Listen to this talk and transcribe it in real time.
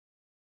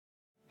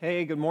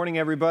Hey, good morning,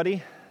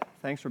 everybody.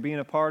 Thanks for being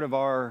a part of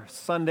our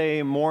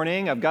Sunday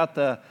morning. I've got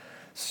the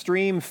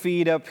stream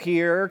feed up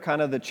here,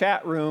 kind of the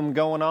chat room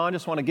going on.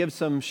 Just want to give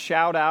some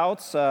shout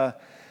outs.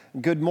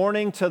 Good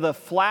morning to the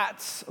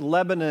Flats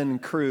Lebanon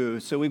crew.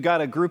 So we've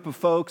got a group of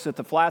folks at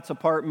the Flats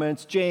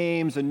Apartments,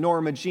 James and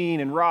Norma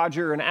Jean and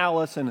Roger and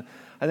Alice, and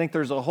I think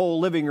there's a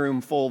whole living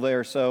room full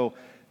there. So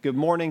good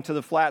morning to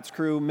the Flats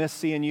crew. Miss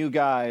seeing you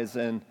guys.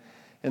 And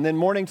then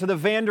morning to the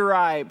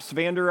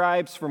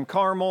Vanderipes from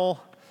Carmel.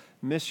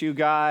 Miss you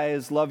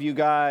guys, love you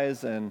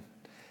guys, and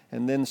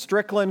then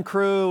Strickland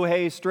crew,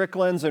 hey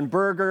Stricklands and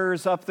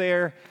Burgers up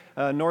there,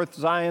 North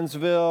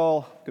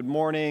Zionsville, good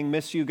morning,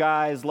 miss you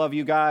guys, love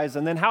you guys.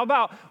 And then how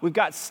about, we've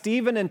got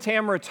Stephen and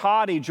Tamara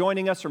Toddy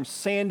joining us from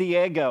San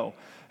Diego.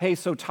 Hey,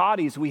 so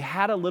Toddies, we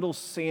had a little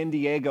San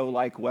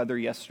Diego-like weather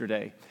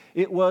yesterday.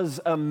 It was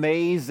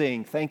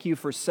amazing. Thank you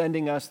for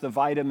sending us the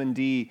vitamin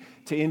D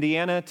to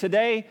Indiana.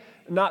 Today,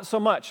 not so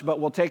much, but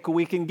we'll take what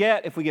we can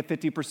get if we get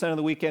 50% of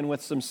the weekend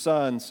with some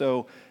sun.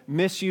 So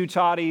miss you,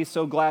 Toddy.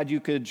 So glad you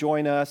could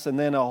join us. And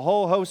then a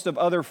whole host of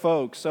other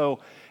folks. So,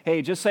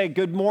 hey, just say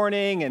good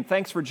morning and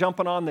thanks for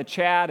jumping on the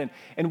chat.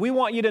 And we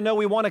want you to know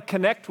we want to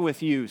connect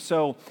with you.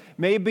 So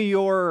maybe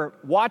you're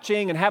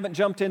watching and haven't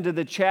jumped into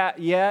the chat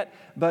yet,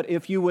 but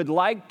if you would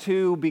like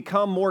to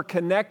become more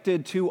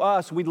connected to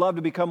us, we'd love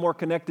to become more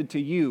connected to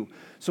you.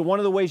 So one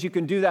of the ways you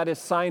can do that is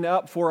sign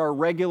up for our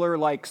regular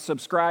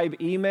subscribe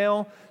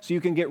email so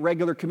you can get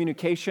regular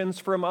communications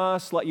from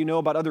us, let you know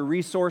about other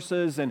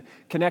resources and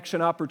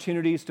connection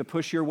opportunities to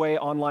push your way.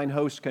 Online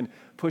hosts can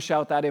push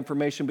out that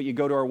information, but you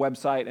go to our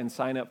website and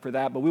sign up for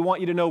that. But we want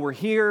you to know we're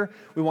here.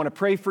 We want to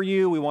pray for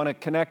you. We want to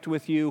connect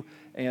with you.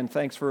 And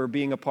thanks for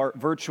being a part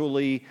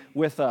virtually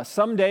with us.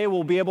 Someday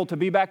we'll be able to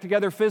be back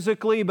together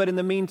physically, but in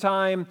the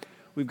meantime,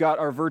 we've got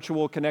our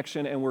virtual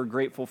connection and we're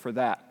grateful for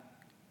that.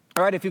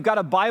 All right, if you've got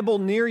a Bible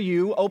near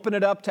you, open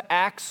it up to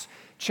Acts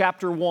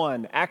chapter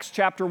 1. Acts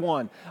chapter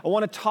 1. I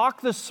want to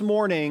talk this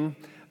morning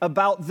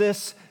about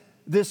this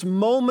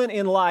moment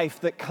in life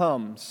that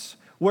comes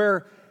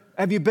where,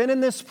 have you been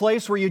in this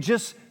place where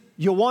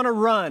you want to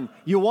run,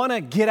 you want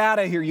to get out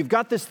of here. You've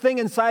got this thing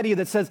inside of you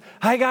that says,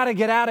 I got to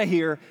get out of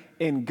here.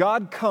 And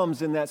God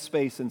comes in that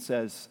space and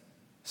says,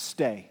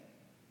 stay.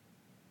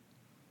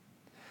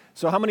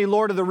 So how many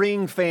Lord of the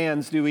Rings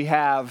fans do we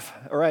have,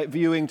 all right,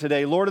 viewing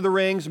today? Lord of the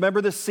Rings,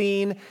 remember the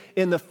scene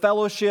in the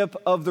Fellowship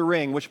of the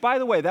Ring, which, by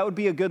the way, that would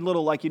be a good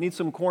little, you need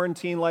some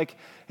quarantine,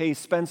 hey,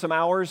 spend some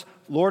hours.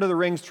 Lord of the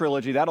Rings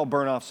trilogy, that'll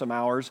burn off some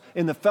hours.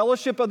 In the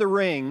Fellowship of the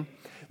Ring,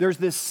 there's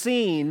this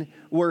scene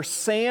where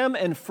Sam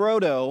and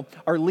Frodo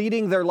are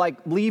leaving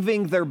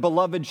their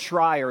beloved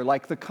Shire,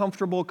 the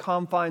comfortable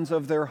confines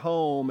of their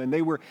home, and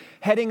they were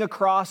heading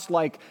across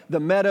the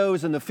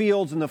meadows and the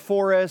fields and the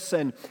forests,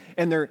 and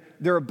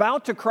they're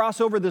about to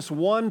cross over this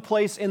one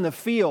place in the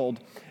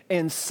field,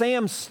 and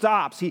Sam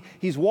stops.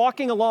 He's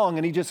walking along,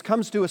 and he just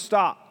comes to a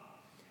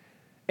stop,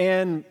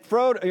 and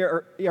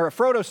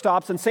Frodo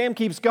stops, and Sam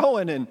keeps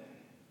going,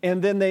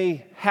 and then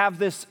they have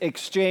this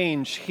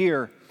exchange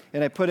here.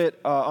 And I put it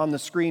on the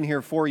screen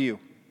here for you.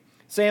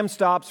 Sam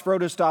stops,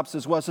 Frodo stops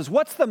as well. Says,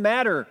 what's the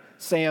matter,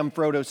 Sam,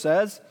 Frodo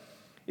says.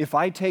 If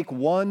I take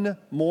one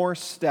more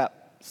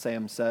step,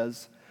 Sam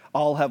says,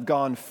 I'll have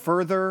gone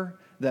further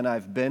than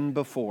I've been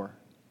before.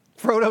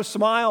 Frodo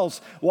smiles,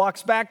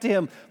 walks back to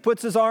him,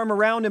 puts his arm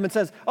around him and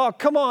says, oh,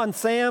 come on,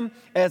 Sam.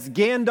 As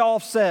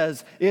Gandalf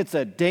says, it's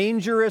a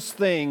dangerous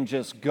thing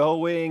just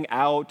going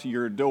out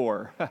your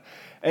door.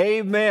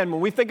 Amen.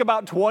 When we think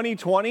about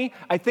 2020,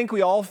 I think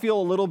we all feel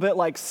a little bit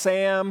like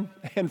Sam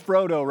and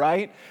Frodo,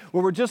 right?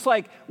 Where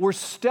we're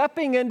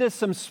stepping into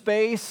some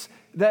space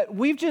that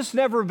we've just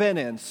never been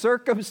in,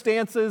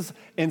 circumstances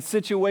and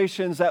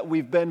situations that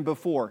we've been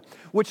before,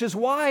 which is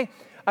why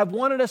I've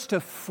wanted us to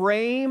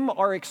frame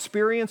our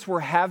experience we're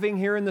having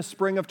here in the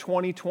spring of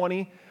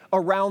 2020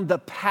 around the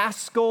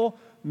Paschal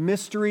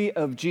mystery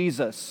of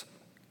Jesus.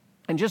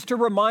 And just to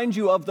remind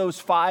you of those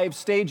 5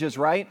 stages,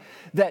 right?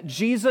 That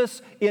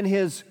Jesus in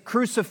his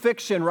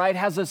crucifixion, right,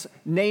 has us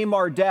name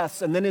our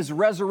deaths. And then his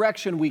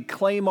resurrection, we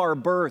claim our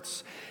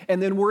births.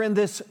 And then we're in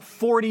this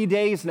 40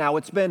 days now.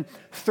 It's been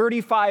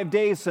 35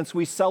 days since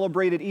we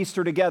celebrated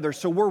Easter together.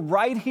 So we're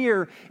right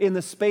here in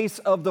the space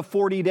of the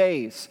 40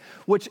 days,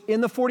 which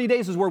in the 40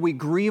 days is where we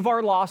grieve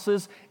our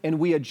losses and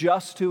we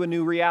adjust to a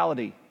new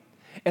reality.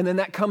 And then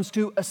that comes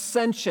to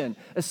ascension.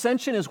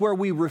 Ascension is where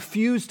we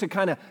refuse to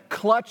kind of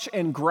clutch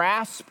and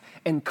grasp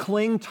and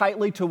cling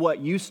tightly to what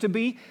used to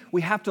be.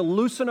 We have to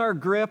loosen our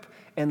grip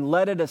and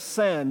let it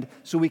ascend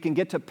so we can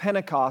get to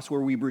Pentecost where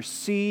we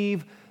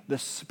receive the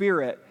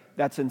Spirit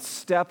that's in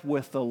step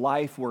with the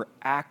life we're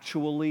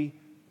actually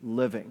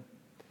living.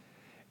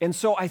 And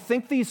so I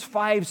think these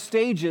 5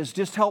 stages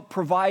just help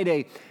provide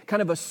a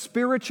kind of a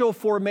spiritual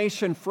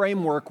formation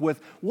framework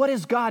with what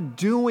is God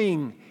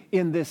doing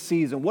in this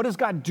season? What is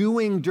God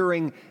doing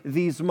during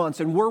these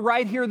months? And we're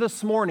right here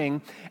this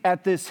morning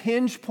at this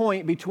hinge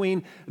point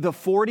between the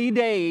 40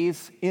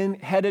 days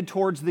headed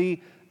towards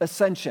the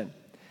ascension.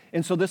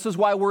 And so this is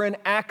why we're in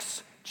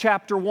Acts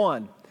chapter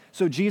 1.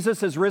 So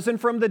Jesus has risen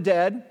from the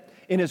dead.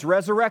 in his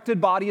resurrected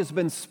body, has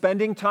been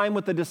spending time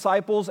with the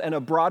disciples and a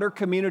broader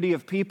community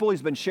of people.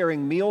 He's been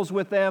sharing meals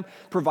with them,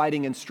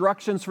 providing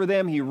instructions for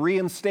them. He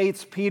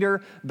reinstates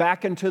Peter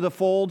back into the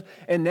fold.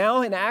 And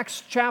now in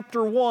Acts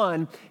chapter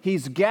 1,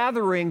 he's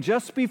gathering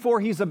just before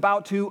he's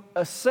about to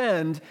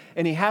ascend,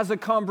 and he has a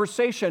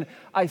conversation,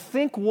 I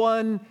think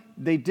one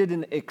they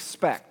didn't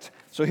expect.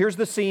 So here's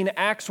the scene,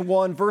 Acts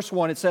 1, verse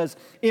 1. It says,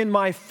 "In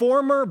my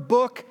former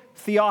book,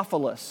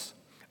 Theophilus,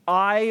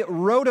 I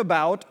wrote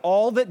about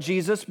all that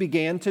Jesus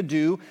began to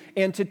do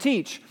and to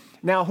teach."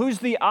 Now, who's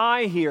the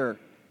I here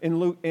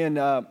in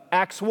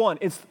Acts 1?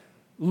 It's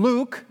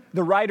Luke,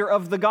 the writer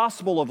of the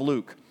Gospel of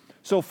Luke.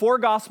 So 4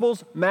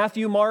 Gospels,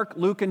 Matthew, Mark,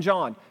 Luke, and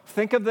John.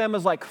 Think of them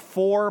as like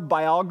 4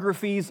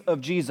 biographies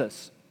of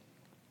Jesus.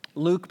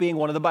 Luke being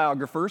one of the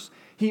biographers.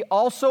 He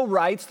also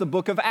writes the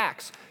book of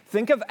Acts.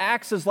 Think of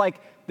Acts as like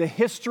the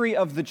history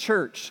of the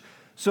church.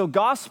 So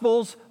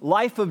Gospels,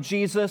 life of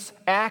Jesus,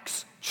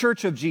 Acts,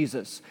 church of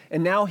Jesus.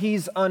 And now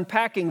he's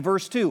unpacking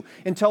verse 2.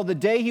 "Until the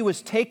day he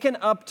was taken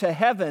up to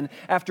heaven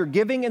after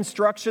giving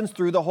instructions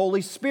through the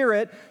Holy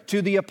Spirit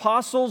to the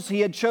apostles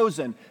he had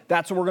chosen."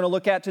 That's what we're going to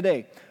look at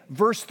today.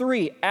 Verse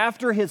 3,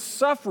 "After his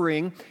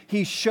suffering,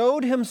 he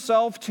showed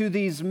himself to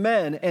these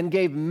men and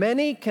gave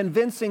many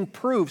convincing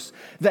proofs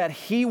that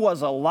he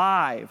was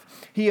alive.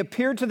 He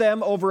appeared to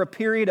them over a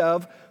period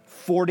of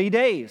 40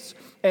 days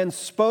and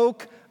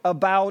spoke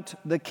about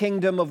the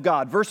kingdom of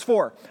God." Verse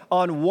 4,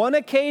 "On one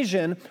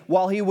occasion,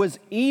 while he was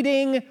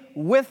eating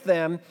with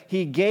them,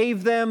 he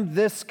gave them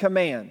this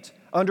command."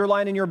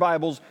 Underline in your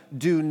Bibles,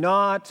 "Do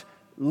not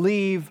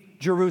leave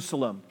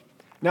Jerusalem."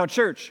 Now,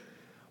 church,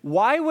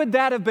 why would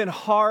that have been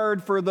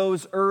hard for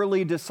those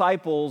early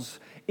disciples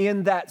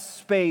in that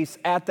space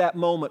at that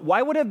moment?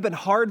 Why would it have been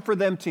hard for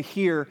them to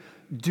hear,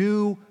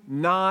 "Do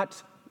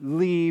not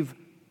leave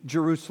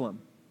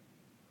Jerusalem"?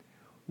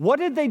 What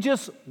did they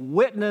just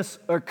witness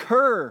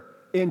occur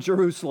in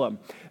Jerusalem?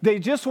 They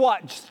just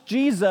watched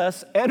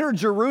Jesus enter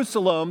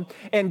Jerusalem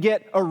and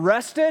get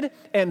arrested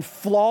and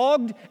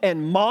flogged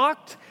and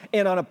mocked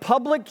and on a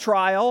public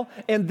trial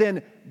and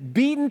then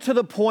beaten to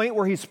the point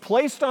where he's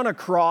placed on a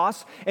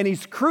cross and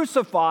he's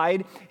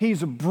crucified.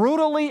 He's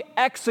brutally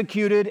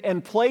executed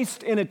and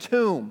placed in a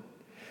tomb.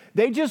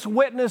 They just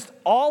witnessed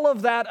all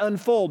of that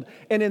unfold.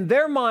 And in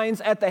their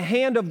minds, at the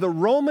hand of the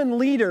Roman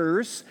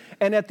leaders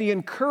and at the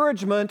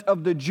encouragement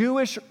of the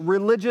Jewish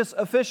religious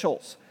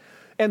officials.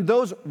 And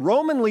those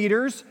Roman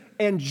leaders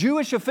and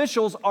Jewish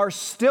officials are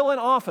still in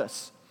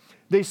office.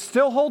 They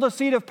still hold a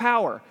seat of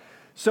power.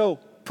 So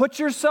put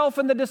yourself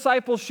in the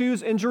disciples'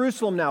 shoes in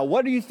Jerusalem now.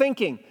 What are you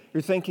thinking?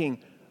 You're thinking,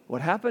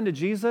 what happened to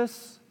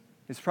Jesus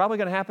is probably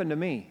going to happen to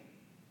me.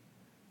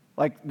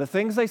 Like the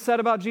things they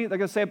said about Jesus, they're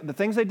going to say, the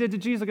things they did to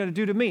Jesus, they're going to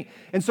do to me.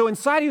 And so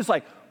inside he was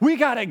like, we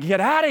got to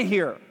get out of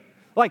here.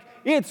 Like,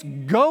 it's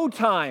go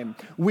time.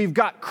 We've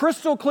got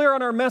crystal clear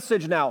on our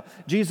message now.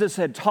 Jesus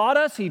had taught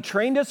us, he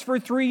trained us for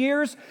 3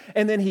 years,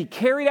 and then he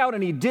carried out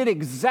and he did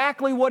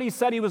exactly what he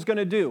said he was going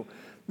to do.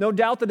 No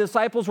doubt the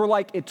disciples were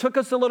like, it took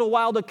us a little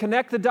while to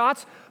connect the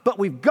dots, but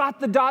we've got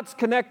the dots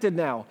connected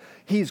now.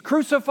 He's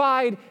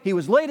crucified, he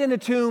was laid in a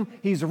tomb,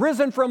 he's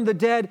risen from the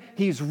dead,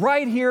 he's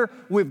right here.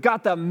 We've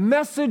got the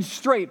message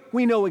straight.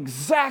 We know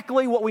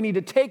exactly what we need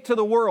to take to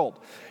the world.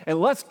 And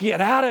let's get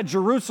out of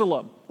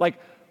Jerusalem. Like,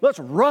 let's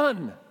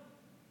run.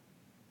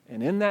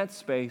 And in that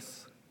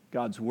space,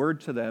 God's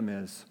word to them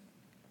is,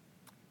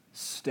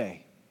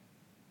 stay.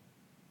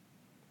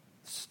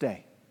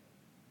 Stay.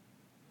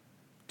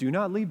 Do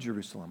not leave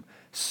Jerusalem.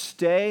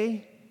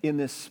 Stay in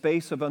this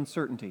space of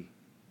uncertainty.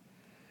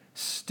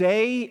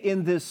 Stay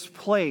in this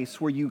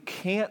place where you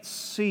can't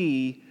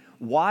see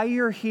why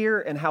you're here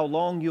and how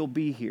long you'll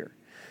be here.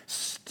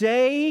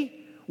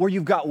 Stay where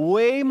you've got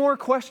way more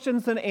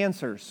questions than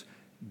answers.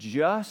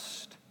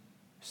 Just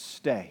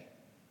stay.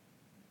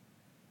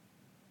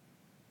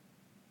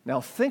 Now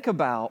think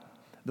about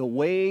the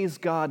ways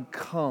God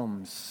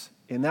comes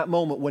in that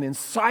moment when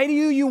inside of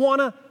you you want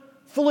to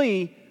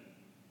flee,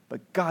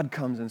 but God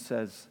comes and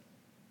says,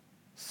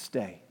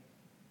 stay.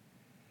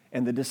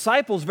 And the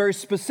disciples, very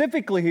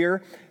specifically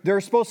here, they're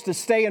supposed to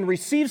stay and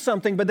receive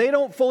something, but they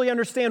don't fully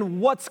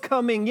understand what's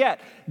coming yet.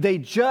 They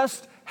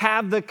just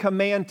have the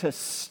command to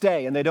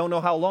stay, and they don't know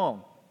how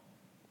long.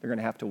 They're going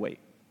to have to wait.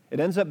 It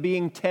ends up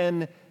being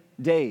 10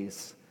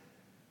 days.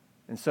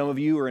 And some of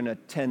you are in a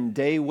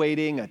 10-day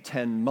waiting, a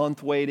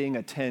 10-month waiting,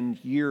 a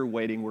 10-year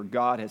waiting, where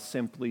God has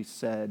simply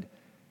said,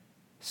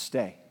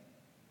 stay.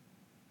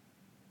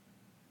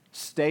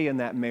 Stay in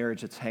that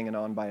marriage that's hanging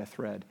on by a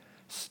thread.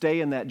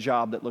 Stay in that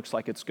job that looks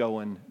like it's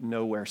going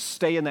nowhere.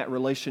 Stay in that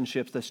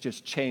relationship that's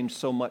just changed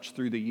so much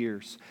through the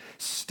years.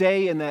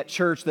 Stay in that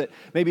church that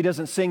maybe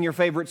doesn't sing your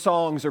favorite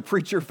songs or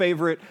preach your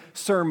favorite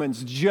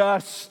sermons.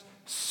 Just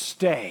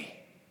stay.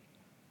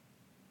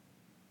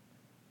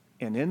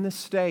 And in the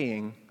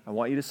staying, I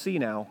want you to see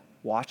now,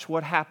 watch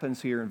what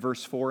happens here in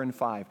verse 4 and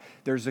 5.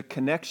 There's a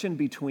connection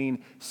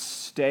between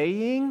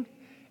staying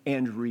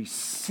and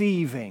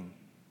receiving.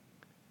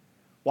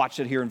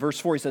 Watch it here in verse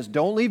 4. He says,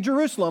 don't leave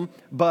Jerusalem,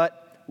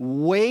 but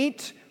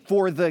wait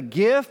for the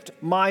gift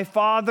my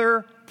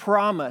Father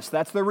promised.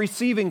 That's the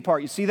receiving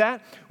part. You see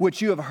that?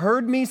 Which you have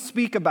heard me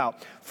speak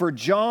about. For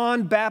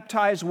John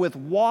baptized with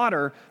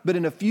water, but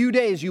in a few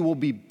days you will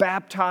be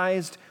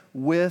baptized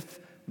with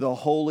the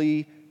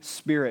Holy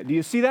Spirit. Do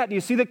you see that? Do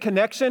you see the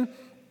connection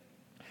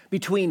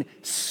between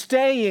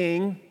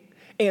staying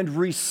and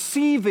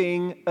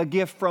receiving a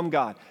gift from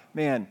God?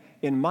 Man,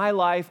 in my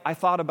life, I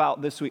thought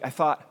about this week,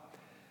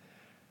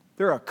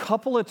 there are a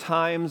couple of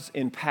times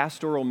in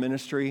pastoral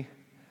ministry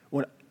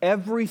when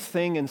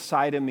everything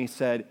inside of me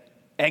said,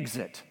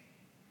 exit,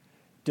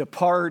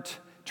 depart,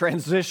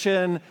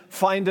 transition,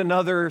 find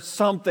another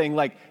something,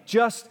 like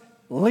just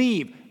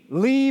leave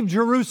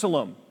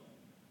Jerusalem,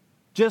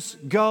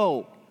 just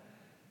go.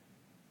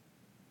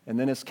 And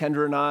then as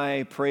Kendra and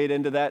I prayed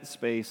into that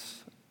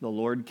space, the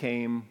Lord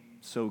came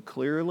so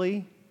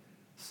clearly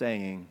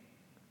saying,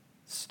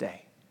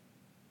 stay.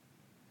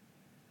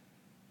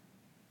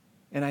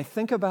 And I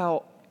think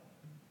about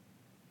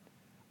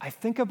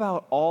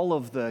all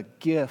of the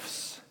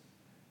gifts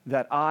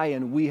that I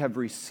and we have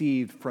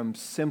received from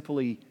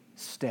simply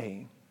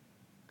staying.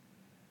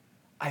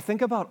 I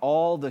think about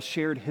all the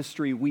shared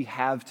history we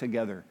have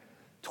together,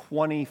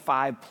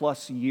 25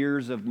 plus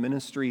years of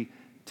ministry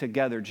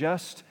together,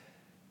 just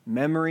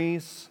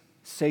memories,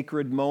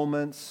 sacred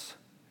moments,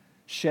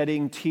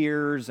 shedding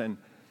tears and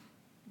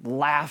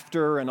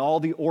laughter and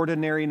all the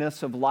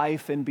ordinariness of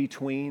life in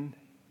between.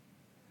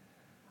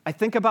 I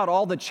think about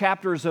all the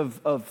chapters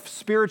of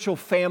spiritual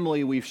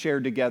family we've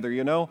shared together,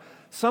 you know.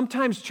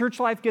 Sometimes church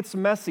life gets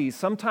messy.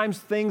 Sometimes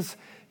things,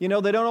 they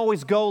don't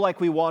always go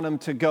like we want them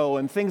to go,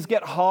 and things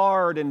get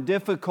hard and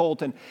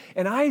difficult. And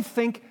I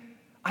think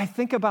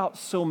about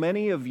so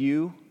many of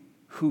you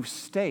who've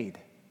stayed.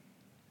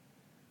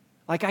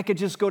 Like I could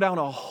just go down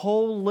a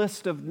whole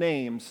list of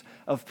names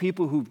of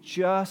people who've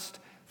just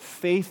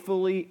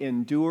faithfully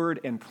endured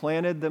and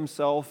planted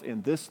themselves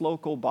in this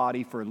local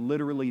body for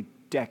literally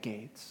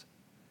decades.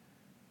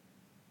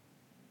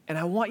 And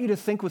I want you to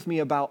think with me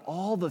about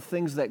all the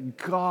things that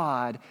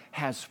God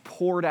has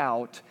poured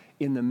out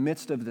in the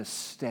midst of this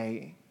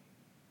staying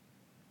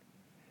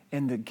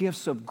and the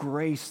gifts of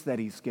grace that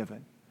He's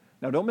given.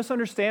 Now, don't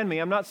misunderstand me.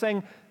 I'm not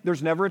saying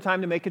there's never a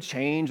time to make a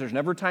change. There's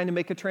never a time to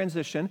make a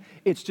transition.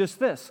 It's just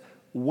this.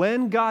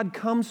 When God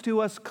comes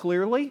to us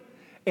clearly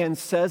and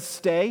says,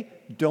 stay,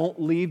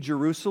 don't leave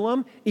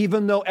Jerusalem,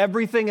 even though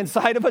everything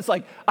inside of us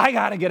like, I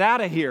got to get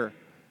out of here.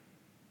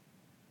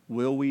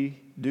 Will we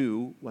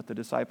do what the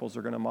disciples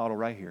are going to model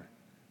right here?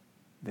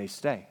 They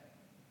stay.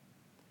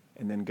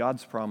 And then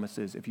God's promise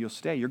is, if you'll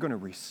stay, you're going to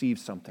receive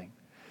something.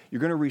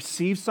 You're going to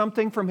receive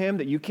something from Him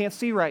that you can't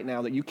see right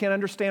now, that you can't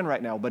understand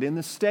right now. But in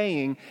the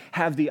staying,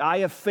 have the eye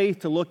of faith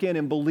to look in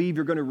and believe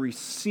you're going to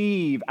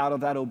receive out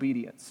of that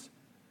obedience.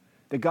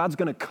 That God's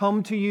going to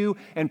come to you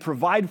and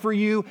provide for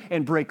you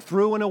and break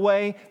through in a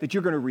way that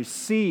you're going to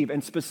receive.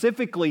 And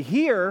specifically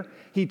here,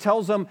 He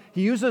tells them,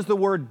 He uses the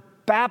word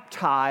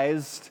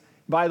baptized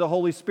by the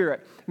Holy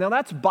Spirit. Now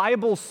that's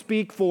Bible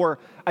speak for,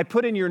 I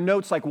put in your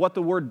notes like what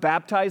the word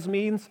baptize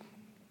means.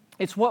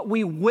 It's what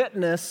we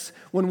witness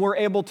when we're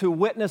able to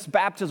witness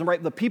baptism,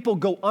 right? The people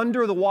go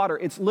under the water.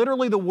 It's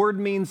literally the word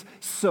means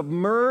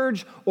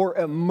submerge or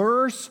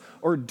immerse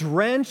or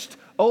drenched,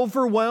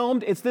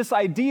 overwhelmed. It's this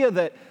idea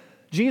that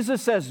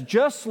Jesus says,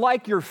 just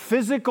like your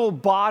physical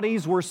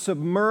bodies were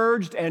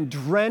submerged and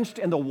drenched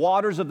in the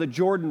waters of the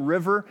Jordan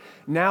River,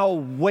 now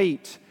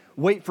wait.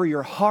 Wait for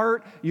your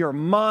heart, your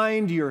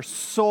mind, your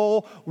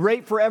soul.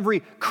 Wait for every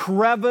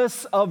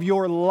crevice of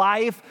your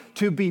life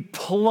to be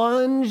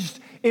plunged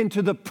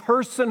into the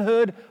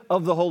personhood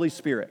of the Holy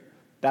Spirit.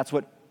 That's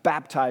what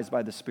baptized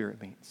by the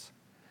Spirit means.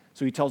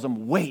 So He tells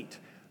them, wait,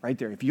 right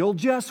there. If you'll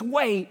just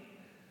wait.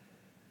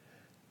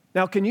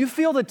 Now, can you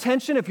feel the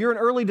tension if you're an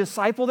early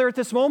disciple there at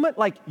this moment?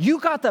 Like, you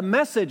got the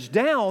message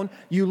down.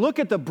 You look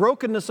at the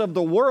brokenness of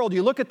the world.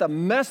 You look at the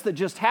mess that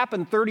just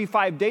happened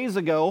 35 days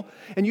ago,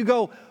 and you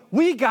go,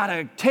 we got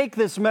to take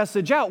this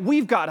message out.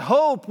 We've got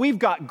hope. We've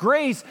got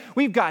grace.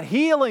 We've got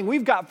healing.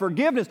 We've got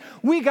forgiveness.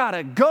 We got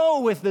to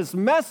go with this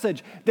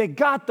message. They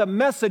got the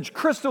message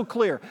crystal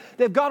clear.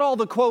 They've got all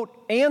the, quote,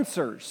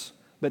 answers.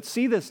 But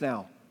see this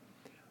now.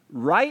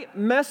 Right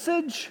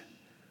message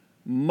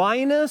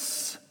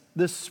minus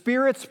the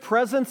Spirit's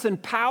presence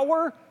and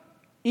power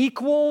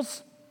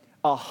equals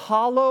a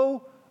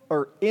hollow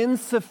or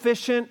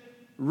insufficient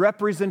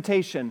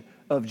representation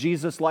of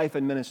Jesus' life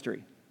and ministry.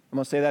 I'm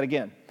going to say that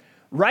again.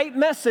 Right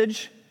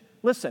message,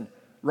 listen,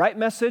 right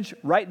message,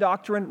 right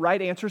doctrine,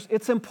 right answers,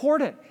 it's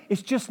important.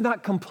 It's just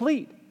not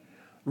complete.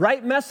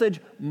 Right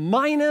message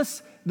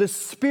minus the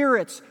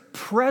Spirit's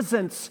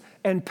presence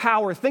and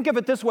power. Think of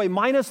it this way,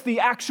 minus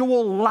the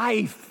actual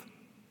life.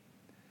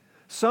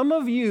 Some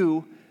of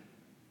you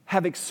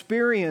have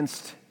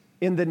experienced,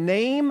 in the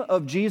name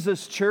of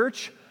Jesus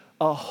Church,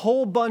 a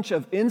whole bunch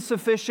of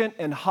insufficient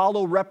and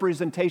hollow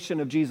representation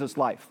of Jesus'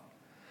 life.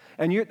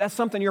 And that's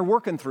something you're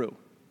working through.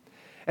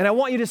 And I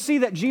want you to see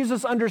that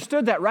Jesus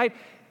understood that, right?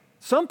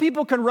 Some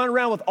people can run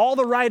around with all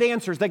the right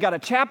answers. They got a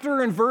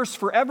chapter and verse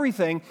for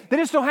everything. They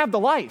just don't have the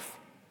life.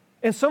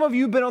 And some of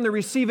you have been on the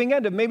receiving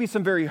end of maybe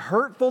some very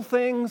hurtful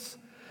things,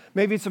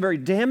 maybe some very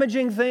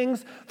damaging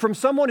things from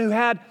someone who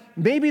had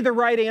maybe the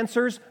right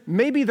answers,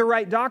 maybe the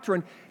right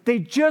doctrine. They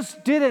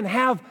just didn't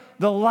have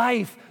the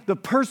life, the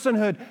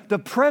personhood, the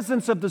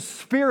presence of the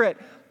Spirit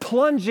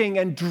plunging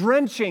and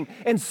drenching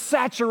and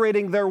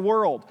saturating their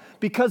world,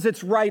 because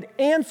it's right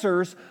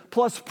answers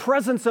plus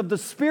presence of the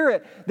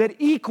Spirit that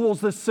equals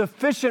the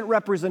sufficient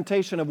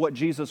representation of what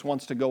Jesus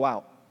wants to go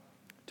out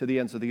to the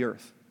ends of the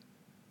earth.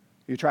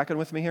 Are you tracking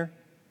with me here?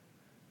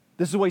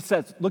 This is what he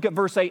says. Look at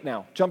verse 8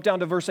 now. Jump down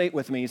to verse 8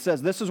 with me. He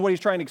says, this is what he's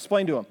trying to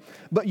explain to him.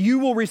 But you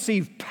will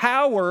receive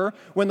power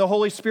when the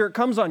Holy Spirit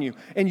comes on you,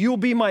 and you'll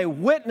be my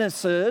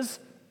witnesses.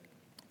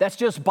 That's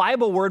just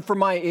Bible word for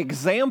my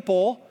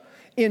example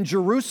in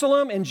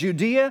Jerusalem, in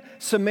Judea,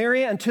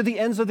 Samaria, and to the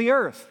ends of the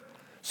earth.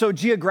 So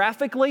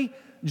geographically,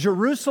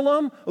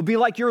 Jerusalem will be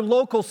like your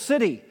local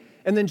city,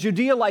 and then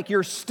Judea like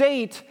your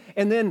state,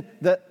 and then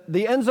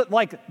the ends of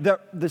like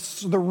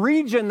the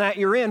region that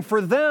you're in.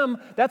 For them,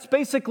 that's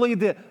basically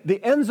the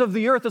ends of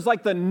the earth is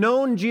like the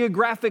known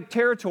geographic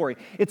territory.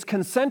 It's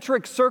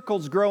concentric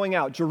circles growing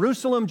out.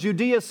 Jerusalem,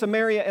 Judea,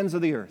 Samaria, ends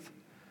of the earth.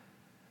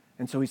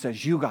 And so he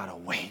says, you got to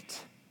wait.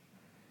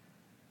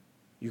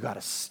 You got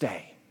to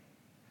stay.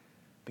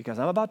 Because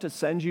I'm about to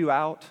send you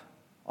out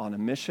on a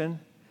mission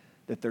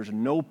that there's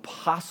no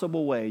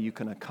possible way you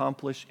can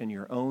accomplish in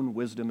your own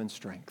wisdom and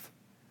strength.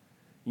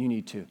 You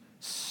need to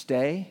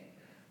stay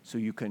so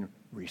you can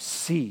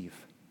receive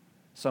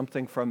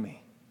something from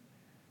me.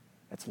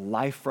 That's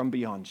life from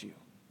beyond you.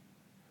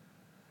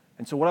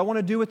 And so what I want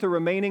to do with the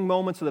remaining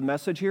moments of the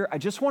message here, I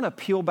just want to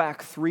peel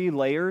back 3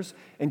 layers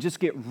and just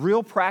get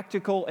real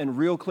practical and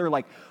real clear.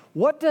 Like,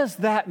 what does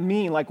that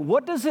mean? Like,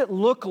 what does it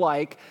look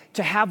like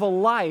to have a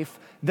life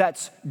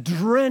that's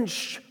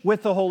drenched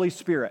with the Holy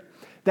Spirit,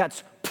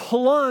 that's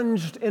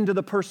plunged into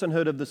the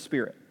personhood of the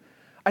Spirit?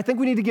 I think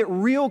we need to get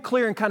real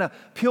clear and kind of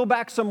peel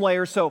back some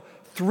layers. So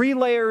 3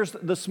 layers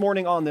this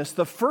morning on this.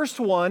 The first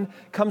one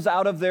comes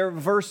out of their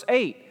verse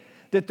 8,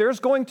 that there's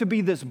going to be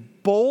this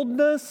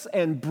boldness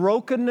and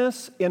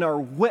brokenness in our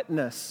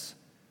witness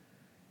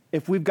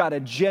if we've got a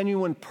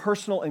genuine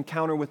personal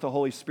encounter with the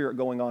Holy Spirit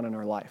going on in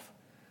our life.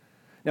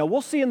 Now,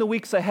 we'll see in the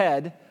weeks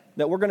ahead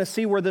that we're going to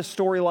see where this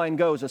storyline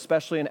goes,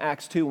 especially in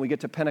Acts 2 when we get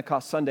to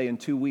Pentecost Sunday in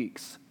 2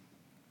 weeks.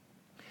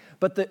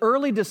 But the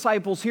early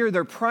disciples here,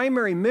 their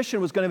primary mission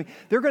was going to be,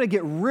 they're going to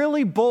get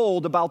really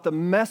bold about the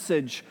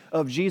message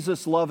of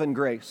Jesus' love and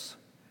grace.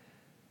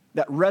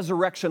 That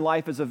resurrection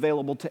life is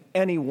available to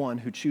anyone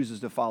who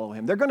chooses to follow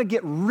him. They're going to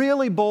get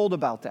really bold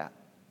about that.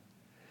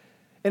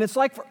 And it's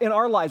like in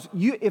our lives,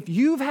 if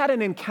you've had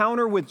an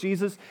encounter with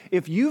Jesus,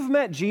 if you've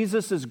met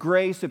Jesus'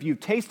 grace, if you've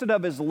tasted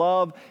of his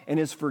love and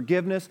his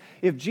forgiveness,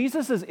 if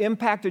Jesus has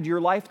impacted your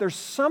life, there's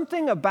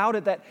something about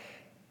it that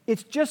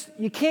it's just,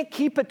 you can't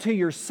keep it to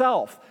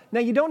yourself. Now,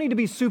 you don't need to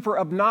be super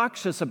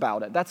obnoxious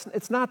about it.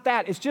 It's not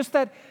that. It's just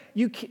that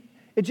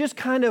it just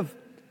kind of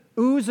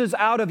oozes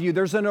out of you.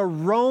 There's an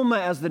aroma,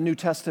 as the New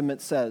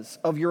Testament says,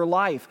 of your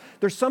life.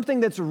 There's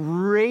something that's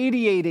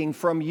radiating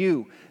from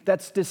you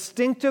that's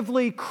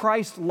distinctively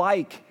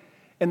Christ-like.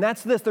 And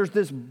that's this. There's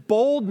this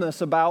boldness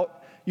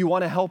about you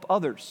want to help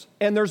others.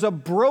 And there's a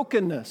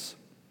brokenness.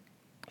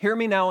 Hear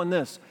me now in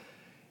this.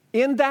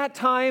 In that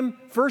time,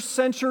 first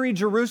century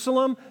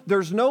Jerusalem,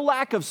 there's no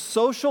lack of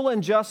social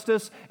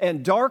injustice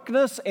and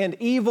darkness and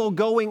evil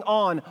going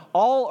on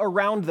all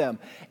around them.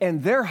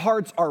 And their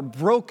hearts are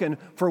broken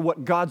for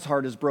what God's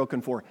heart is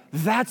broken for.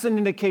 That's an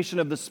indication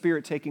of the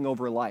Spirit taking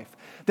over life.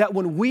 That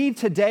when we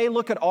today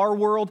look at our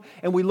world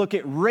and we look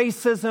at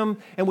racism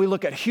and we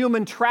look at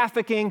human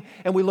trafficking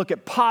and we look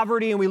at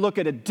poverty and we look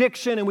at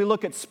addiction and we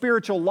look at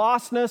spiritual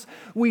lostness,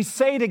 we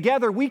say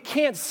together, we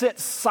can't sit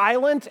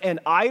silent and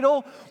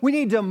idle. We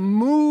need to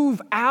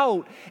move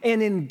out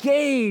and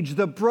engage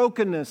the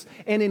brokenness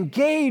and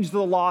engage the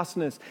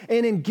lostness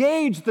and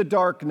engage the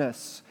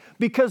darkness,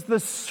 because the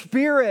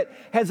Spirit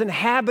has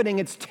inhabiting,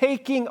 it's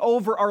taking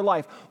over our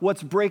life.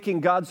 What's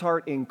breaking God's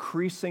heart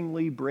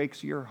increasingly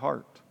breaks your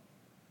heart.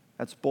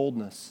 That's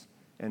boldness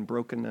and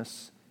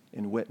brokenness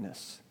in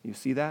witness. You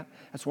see that?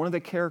 That's one of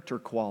the character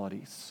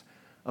qualities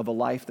of a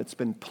life that's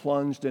been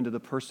plunged into the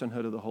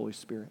personhood of the Holy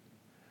Spirit.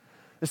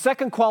 The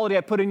second quality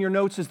I put in your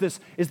notes is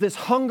this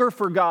hunger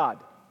for God.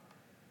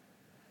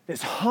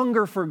 This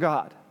hunger for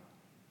God.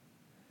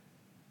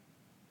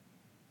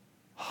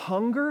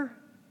 Hunger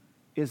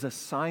is a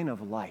sign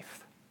of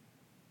life.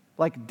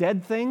 Like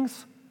dead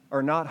things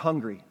are not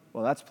hungry.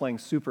 Well, that's playing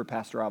super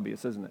Pastor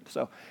Obvious, isn't it?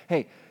 So,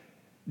 hey,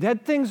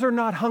 dead things are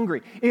not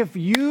hungry. If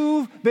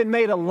you've been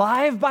made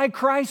alive by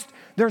Christ,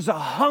 there's a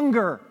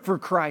hunger for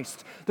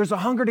Christ. There's a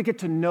hunger to get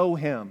to know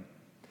him,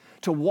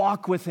 to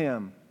walk with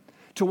him,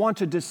 to want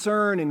to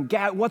discern and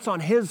get what's on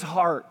his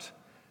heart.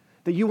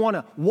 that you want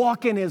to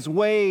walk in his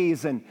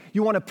ways and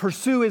you want to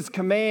pursue his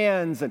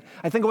commands. And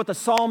I think of what the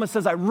psalmist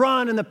says, I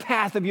run in the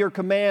path of your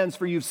commands,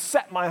 for you've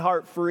set my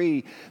heart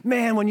free.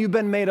 Man, when you've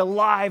been made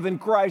alive in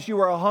Christ, you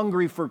are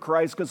hungry for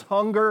Christ, because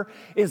hunger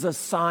is a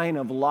sign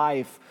of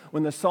life.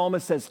 When the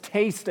psalmist says,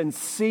 taste and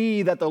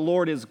see that the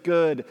Lord is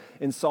good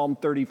in Psalm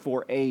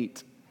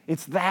 34:8.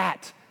 It's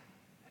that.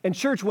 And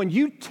church, when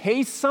you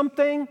taste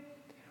something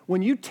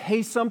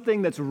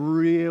that's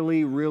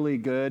really, really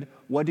good,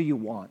 what do you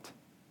want?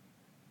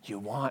 You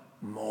want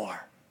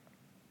more.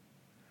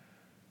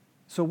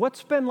 So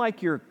what's been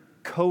like your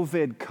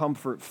COVID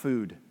comfort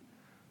food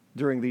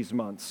during these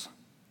months?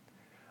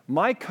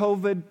 My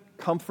COVID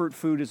comfort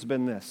food has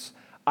been this.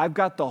 I've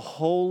got the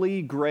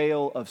holy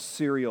grail of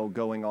cereal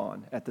going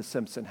on at the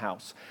Simpson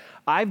house.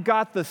 I've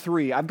got the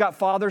three. I've got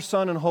Father,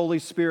 Son, and Holy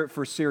Spirit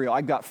for cereal.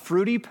 I've got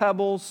Fruity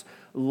Pebbles,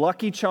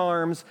 Lucky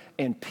Charms,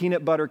 and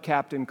Peanut Butter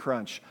Captain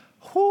Crunch.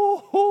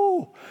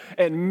 Hoo-hoo!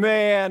 And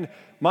man,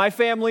 my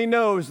family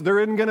knows there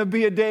isn't going to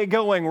be a day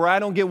going where I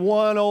don't get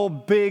one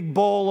old big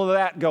bowl of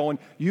that going.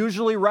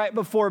 Usually right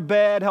before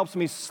bed, helps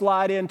me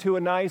slide into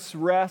a nice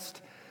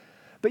rest.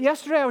 But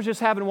yesterday I was just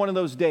having one of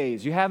those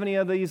days. You have any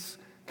of these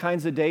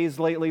kinds of days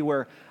lately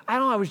where, I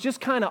don't know, I was just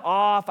kind of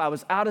off, I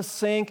was out of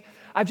sync.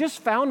 I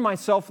just found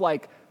myself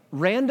like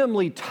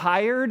randomly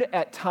tired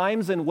at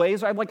times in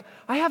ways where I'm like,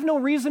 I have no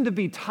reason to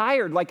be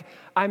tired. Like,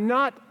 I'm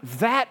not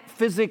that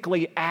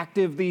physically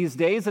active these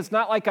days. It's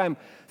not like I'm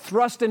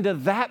thrust into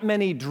that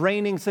many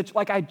draining situations.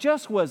 Like, I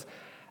just was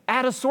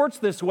out of sorts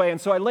this way. And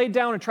so I laid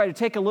down and tried to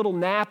take a little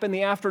nap in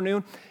the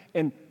afternoon.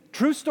 And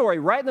true story,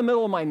 right in the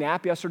middle of my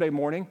nap yesterday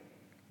morning,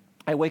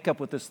 I wake up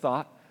with this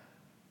thought: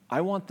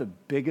 I want the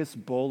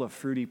biggest bowl of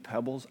Fruity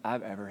Pebbles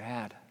I've ever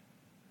had.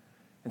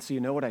 And so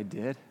you know what I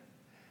did?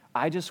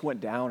 I just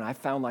went down, I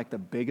found like the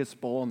biggest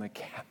bowl in the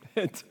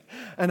cabinet,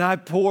 and I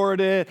poured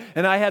it,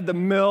 and I had the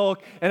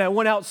milk, and I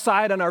went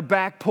outside on our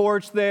back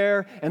porch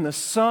there, and the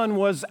sun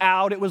was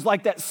out. It was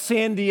like that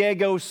San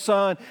Diego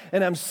sun,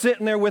 and I'm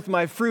sitting there with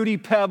my Fruity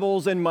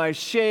Pebbles and my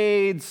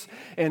shades,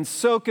 and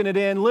soaking it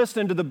in,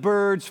 listening to the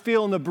birds,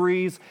 feeling the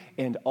breeze,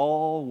 and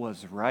all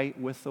was right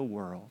with the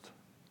world.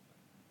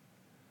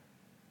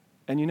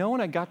 And you know,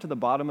 when I got to the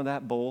bottom of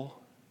that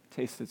bowl, it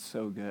tasted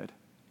so good.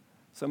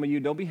 Some of you,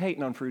 don't be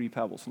hating on Fruity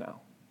Pebbles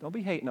now. Don't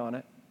be hating on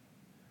it.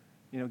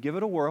 You know, give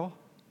it a whirl.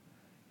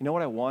 You know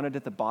what I wanted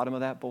at the bottom of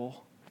that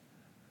bowl?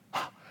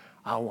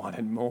 I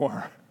wanted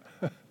more.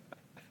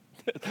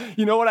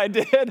 You know what I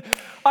did?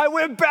 I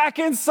went back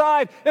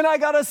inside and I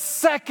got a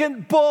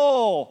second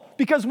bowl.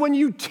 Because when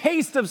you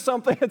taste of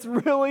something that's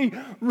really,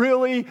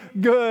 really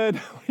good,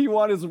 what you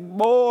want is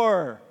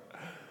more,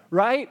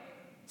 right?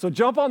 So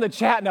jump on the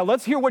chat now.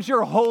 Let's hear what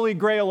your holy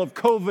grail of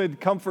COVID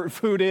comfort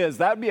food is.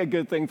 That'd be a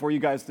good thing for you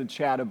guys to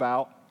chat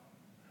about.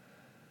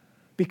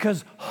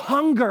 Because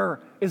hunger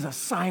is a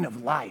sign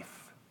of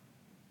life.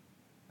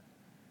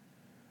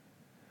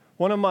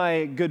 One of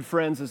my good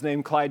friends is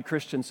named Clyde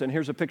Christensen.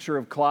 Here's a picture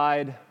of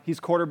Clyde. He's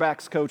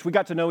quarterback's coach. We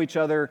got to know each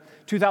other.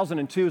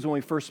 2002 is when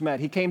we first met.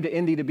 He came to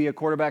Indy to be a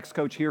quarterback's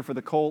coach here for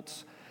the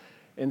Colts.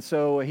 And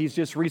so he's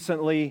just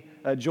recently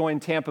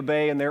joined Tampa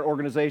Bay and their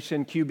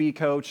organization, QB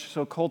coach.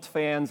 So Colts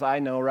fans, I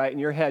know, right? In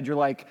your head, you're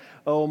like,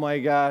 oh my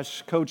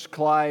gosh, Coach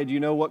Clyde, you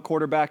know what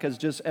quarterback has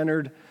just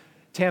entered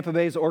Tampa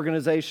Bay's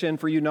organization?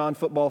 For you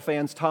non-football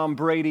fans, Tom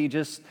Brady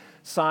just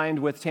signed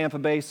with Tampa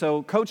Bay.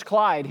 So Coach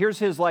Clyde, here's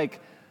his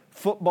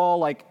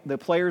football, the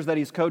players that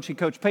he's coached. He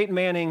coached Peyton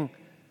Manning,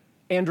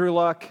 Andrew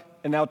Luck,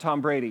 and now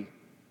Tom Brady.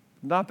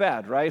 Not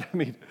bad, right? I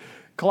mean,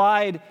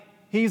 Clyde,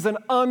 he's an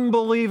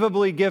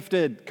unbelievably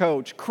gifted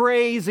coach,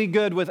 crazy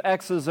good with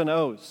X's and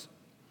O's.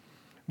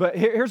 But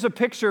here's a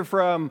picture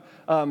from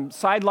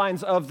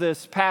sidelines of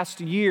this past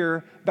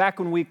year, back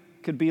when we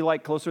could be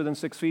closer than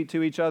 6 feet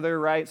to each other,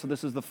 right? So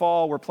this is the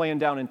fall. We're playing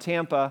down in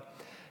Tampa,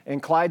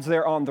 and Clyde's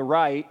there on the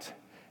right,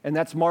 and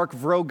that's Mark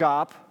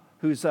Vrogop,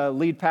 who's a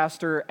lead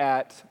pastor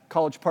at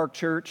College Park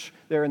Church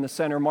there in the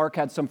center. Mark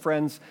had some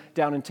friends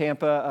down in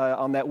Tampa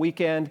on that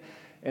weekend.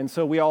 And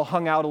so we all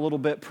hung out a little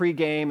bit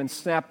pregame and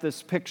snapped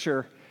this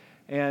picture.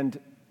 And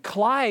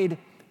Clyde,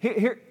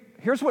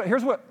 here's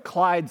what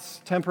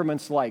Clyde's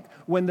temperament's like.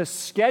 When the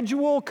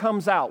schedule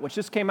comes out, which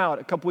just came out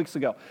a couple weeks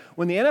ago,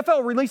 when the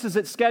NFL releases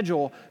its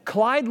schedule,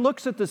 Clyde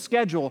looks at the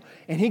schedule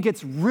and he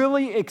gets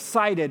really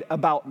excited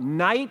about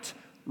night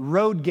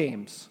road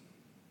games.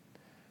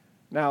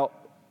 Now,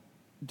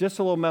 just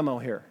a little memo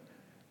here.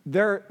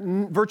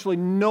 Virtually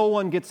no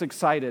one gets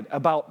excited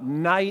about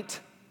night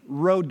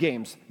road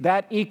games.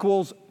 That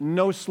equals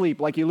no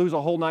sleep, like you lose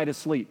a whole night of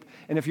sleep.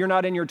 And if you're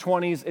not in your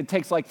 20s, it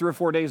takes 3 or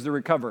 4 days to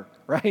recover,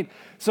 right?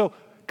 So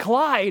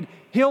Clyde,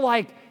 he'll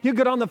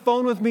get on the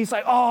phone with me. He's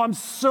like, oh, I'm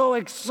so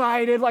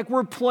excited.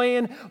 We're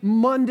playing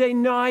Monday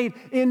night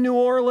in New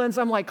Orleans.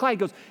 I'm like, Clyde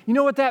goes, you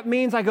know what that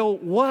means? I go,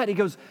 what? He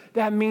goes,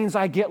 that means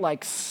I get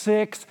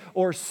 6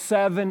 or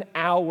 7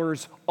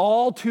 hours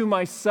all to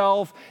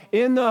myself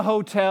in the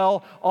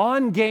hotel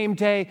on game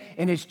day,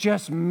 and it's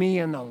just me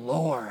and the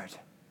Lord.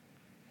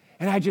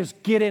 and I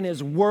just get in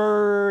his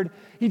word.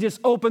 He just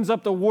opens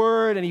up the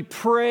word and he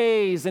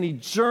prays and he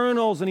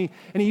journals and he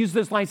uses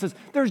this line, says,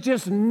 there's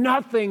just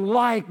nothing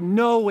like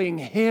knowing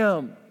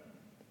him.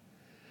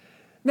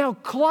 Now,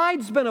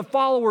 Clyde's been a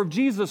follower of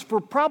Jesus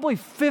for probably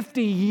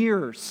 50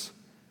 years.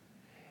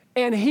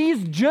 And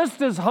he's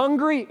just as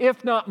hungry,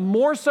 if not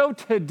more so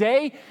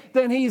today,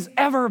 than he's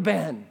ever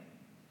been.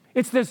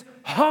 It's this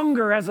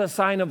hunger as a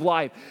sign of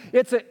life.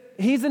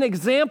 He's an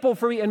example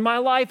for me in my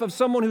life of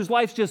someone whose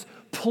life's just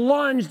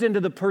plunged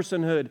into the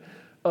personhood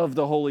of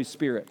the Holy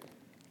Spirit.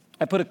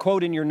 I put a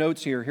quote in your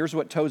notes here. Here's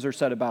what Tozer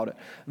said about it.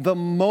 The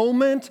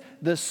moment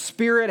the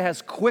Spirit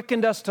has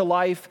quickened us to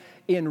life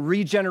in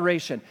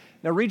regeneration.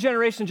 Now,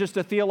 regeneration is just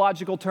a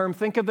theological term.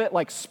 Think of it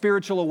like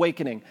spiritual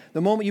awakening.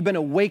 The moment you've been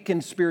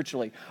awakened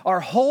spiritually. Our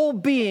whole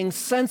being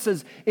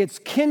senses its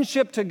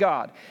kinship to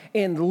God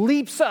and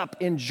leaps up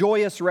in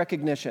joyous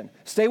recognition.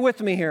 Stay with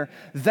me here.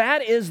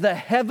 That is the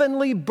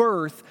heavenly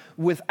birth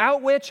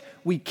without which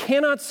we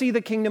cannot see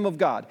the kingdom of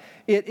God.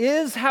 It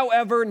is,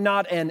 however,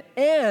 not an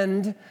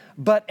end,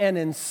 but an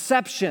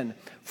inception.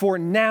 For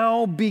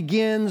now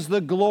begins the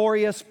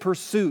glorious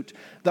pursuit,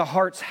 the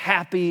heart's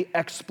happy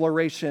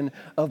exploration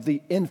of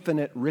the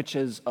infinite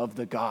riches of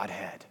the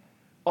Godhead.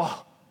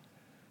 Oh,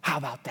 how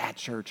about that,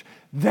 church?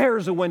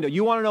 There's a window.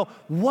 You want to know,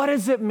 what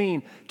does it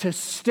mean to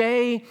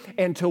stay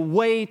and to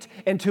wait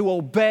and to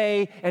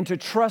obey and to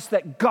trust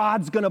that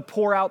God's going to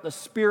pour out the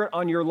Spirit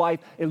on your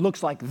life? It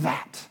looks like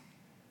that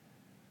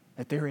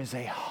there is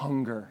a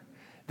hunger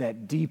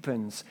that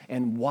deepens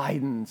and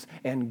widens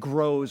and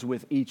grows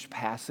with each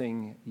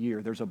passing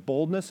year. There's a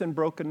boldness and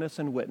brokenness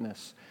and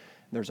witness.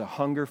 There's a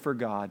hunger for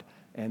God.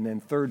 And then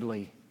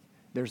thirdly,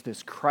 there's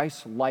this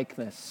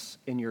Christ-likeness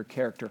in your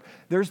character.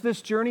 There's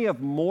this journey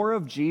of more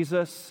of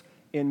Jesus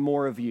in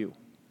more of you.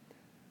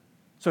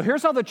 So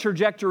here's how the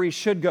trajectory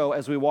should go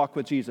as we walk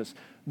with Jesus.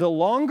 The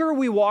longer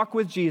we walk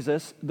with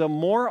Jesus, the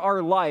more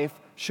our life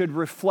should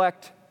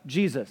reflect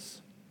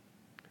Jesus.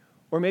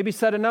 Or maybe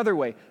said another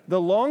way, the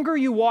longer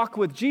you walk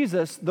with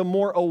Jesus, the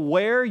more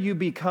aware you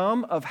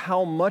become of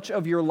how much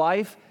of your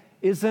life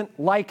isn't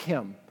like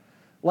him.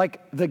 Like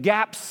the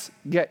gaps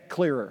get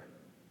clearer.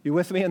 You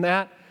with me in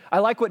that? I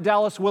like what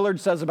Dallas Willard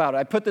says about it.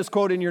 I put this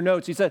quote in your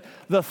notes. He said,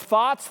 the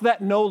thoughts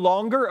that no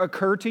longer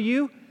occur to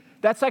you,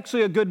 that's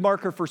actually a good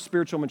marker for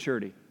spiritual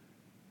maturity.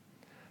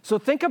 So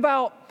think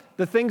about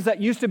the things that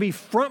used to be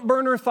front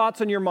burner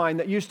thoughts in your mind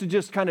that used to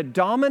just kind of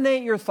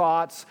dominate your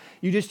thoughts.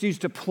 You just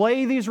used to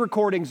play these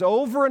recordings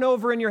over and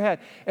over in your head.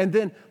 And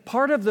then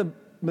part of the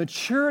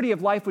maturity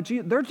of life with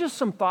Jesus, they're just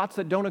some thoughts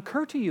that don't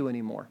occur to you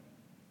anymore.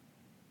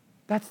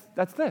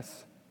 That's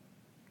this.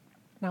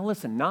 Now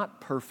listen,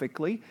 not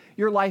perfectly.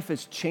 Your life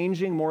is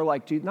changing more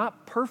like Jesus.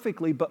 Not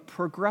perfectly, but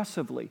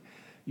progressively.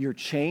 You're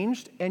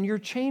changed and you're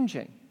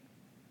changing.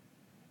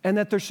 And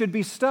that there should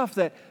be stuff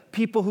that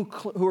people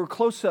who are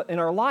close in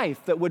our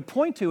life that would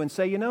point to and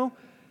say, you know,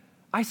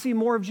 I see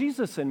more of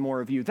Jesus and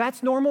more of you.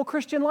 That's normal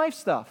Christian life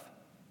stuff.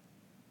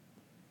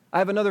 I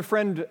have another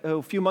friend who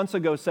a few months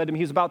ago said to me,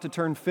 he's about to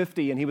turn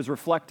 50 and he was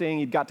reflecting.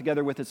 He'd got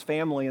together with his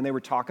family and they were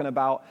talking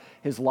about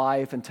his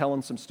life and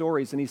telling some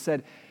stories. And he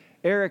said,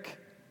 Eric,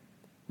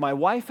 my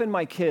wife and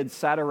my kids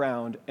sat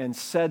around and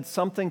said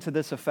something to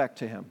this effect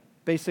to him.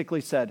 Basically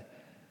said,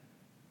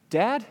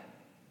 Dad,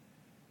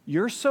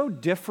 you're so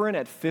different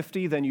at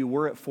 50 than you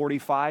were at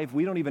 45,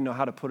 we don't even know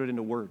how to put it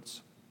into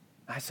words.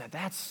 I said,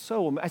 I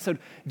said,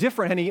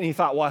 different. And he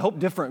thought, well, I hope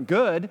different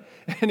good.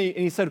 And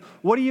he said,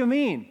 what do you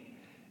mean?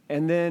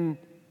 And then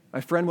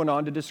my friend went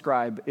on to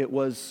describe it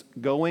was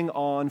going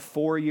on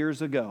 4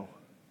 years ago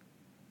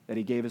that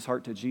he gave his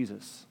heart to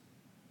Jesus.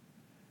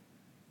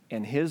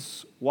 And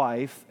his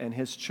wife and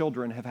his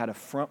children have had a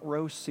front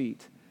row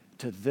seat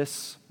to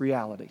this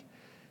reality,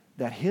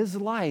 that his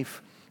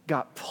life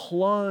got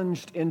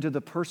plunged into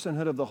the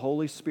personhood of the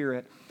Holy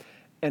Spirit.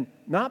 And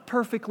not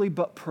perfectly,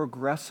 but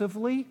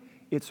progressively,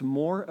 it's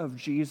more of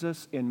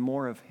Jesus and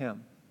more of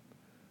him.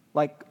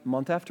 Like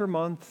month after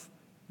month,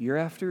 year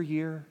after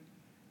year.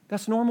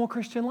 That's normal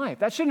Christian life.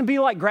 That shouldn't be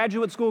like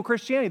graduate school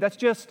Christianity. That's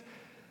just,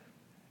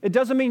 it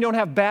doesn't mean you don't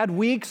have bad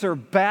weeks or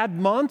bad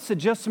months. It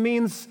just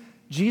means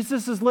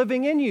Jesus is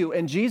living in you,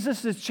 and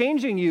Jesus is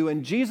changing you,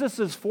 and Jesus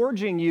is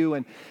forging you,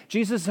 and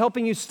Jesus is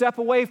helping you step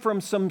away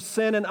from some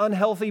sin and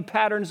unhealthy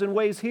patterns and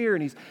ways here,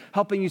 and he's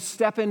helping you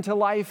step into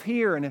life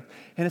here, and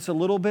it's a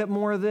little bit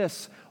more of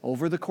this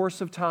over the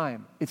course of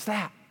time. It's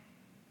that.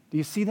 Do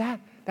you see that?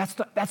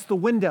 That's the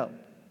window.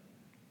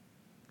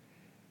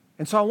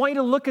 And so I want you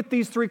to look at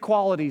these three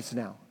qualities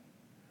now.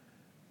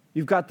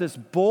 You've got this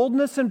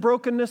boldness and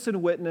brokenness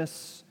and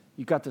witness.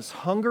 You've got this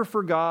hunger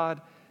for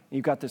God.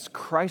 You've got this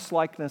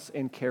Christ-likeness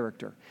and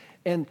character.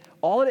 And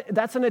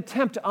that's an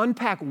attempt to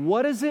unpack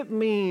what does it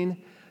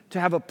mean to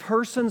have a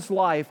person's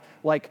life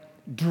like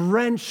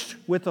drenched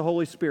with the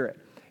Holy Spirit.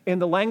 In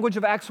the language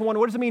of Acts 1,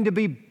 what does it mean to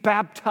be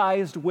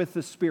baptized with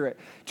the Spirit?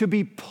 To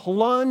be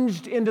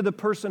plunged into the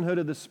personhood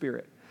of the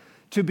Spirit.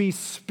 To be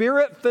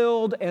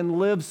Spirit-filled and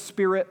live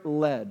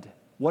Spirit-led.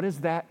 What does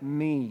that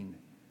mean?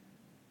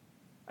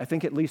 I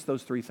think at least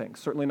those three things.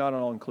 Certainly not an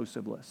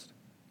all-inclusive list.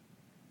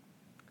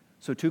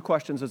 So 2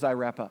 questions as I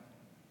wrap up.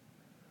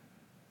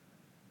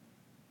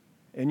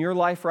 In your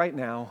life right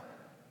now,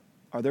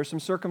 are there some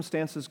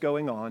circumstances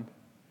going on,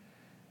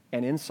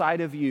 and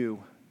inside of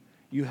you,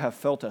 you have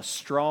felt a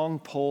strong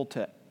pull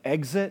to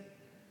exit,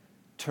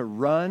 to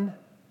run,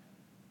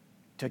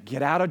 to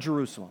get out of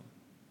Jerusalem?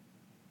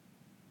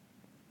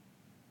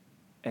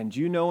 And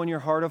you know in your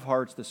heart of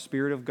hearts the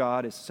Spirit of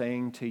God is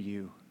saying to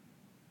you,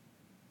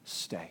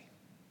 stay.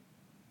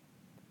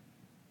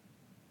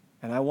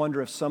 And I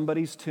wonder if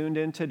somebody's tuned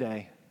in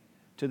today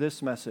to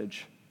this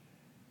message,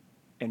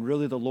 and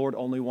really the Lord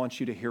only wants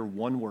you to hear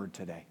one word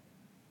today.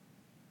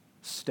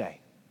 Stay.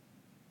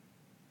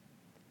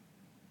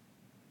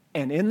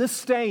 And in the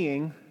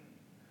staying,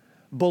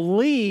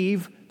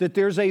 believe that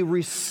there's a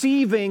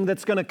receiving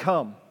that's going to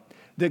come.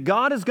 That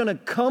God is going to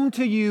come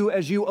to you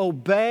as you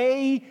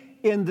obey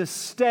in the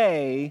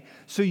stay,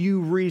 so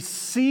you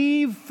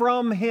receive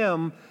from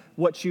Him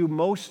what you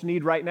most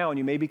need right now, and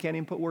you maybe can't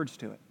even put words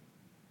to it.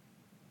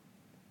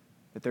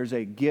 That there's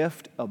a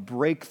gift, a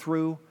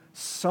breakthrough,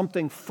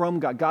 something from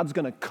God. God's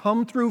going to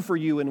come through for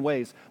you in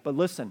ways. But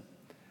listen,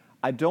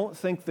 I don't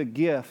think the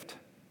gift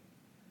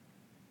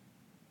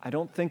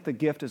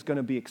is going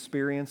to be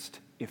experienced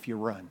if you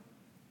run.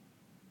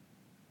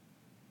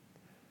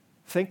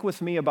 Think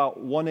with me about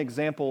one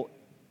example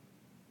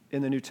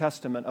in the New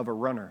Testament of a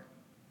runner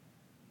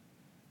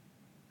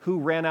who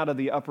ran out of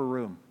the upper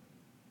room.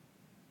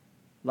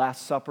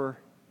 Last Supper,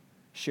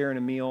 sharing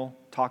a meal,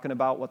 talking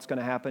about what's going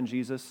to happen,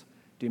 Jesus.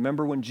 Do you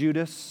remember when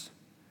Judas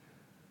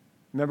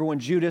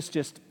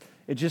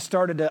it just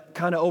started to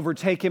kind of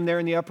overtake him there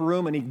in the upper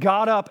room, and he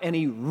got up and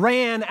he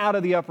ran out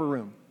of the upper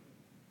room?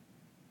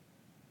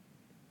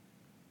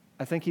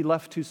 I think he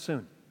left too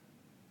soon.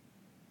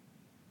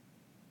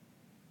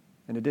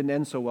 And it didn't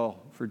end so well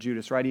for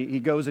Judas, right? He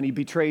goes and he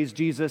betrays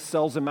Jesus,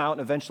 sells him out,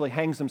 and eventually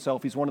hangs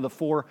himself. He's one of the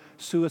 4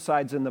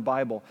 suicides in the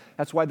Bible.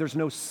 That's why there's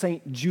no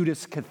St.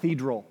 Judas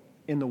Cathedral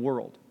in the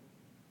world.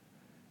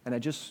 And I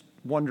just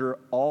wonder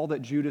all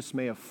that Judas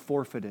may have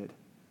forfeited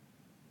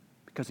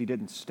because he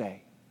didn't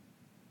stay.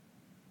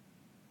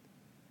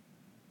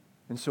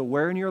 And so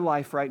where in your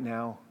life right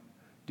now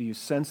do you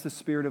sense the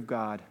Spirit of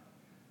God?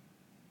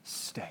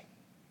 Stay.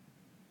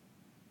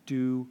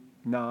 Do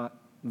not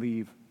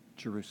leave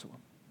Jerusalem.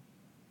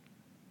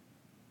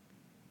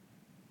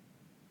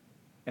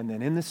 And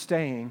then in the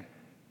staying,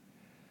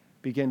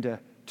 begin to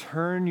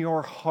turn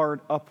your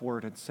heart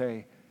upward and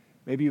say,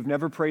 maybe you've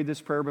never prayed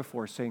this prayer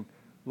before, saying,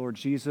 Lord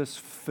Jesus,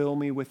 fill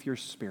me with your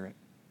Spirit.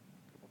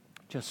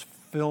 Just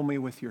fill me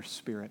with your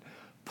Spirit.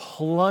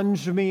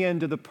 Plunge me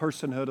into the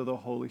personhood of the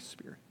Holy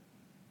Spirit.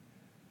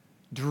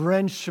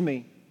 Drench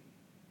me.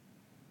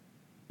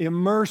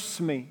 Immerse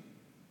me.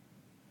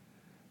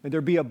 May there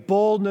be a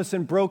boldness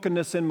and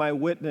brokenness in my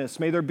witness.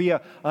 May there be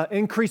an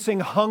increasing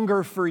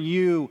hunger for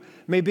you.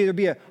 May there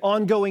be an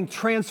ongoing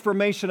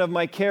transformation of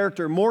my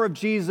character, more of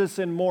Jesus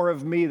and more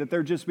of me, that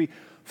there just be,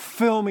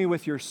 fill me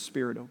with your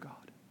Spirit, oh God.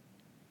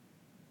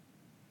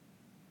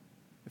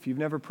 If you've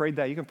never prayed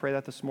that, you can pray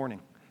that this morning.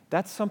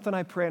 That's something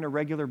I pray on a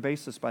regular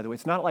basis, by the way.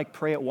 It's not like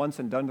pray it once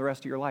and done the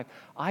rest of your life.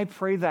 I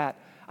pray that,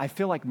 I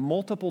feel like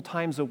multiple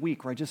times a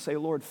week, where I just say,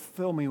 Lord,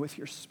 fill me with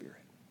your Spirit.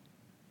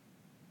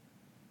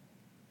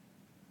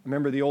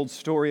 Remember the old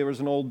story. There was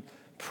an old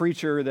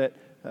preacher that,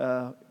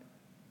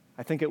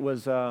 I think it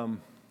was, who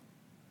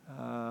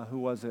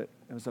was it?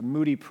 It was a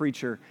Moody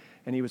preacher,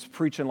 and he was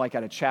preaching like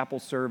at a chapel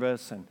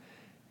service, and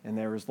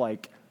there was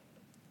like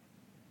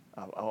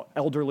an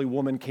elderly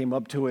woman came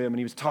up to him, and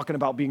he was talking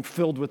about being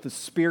filled with the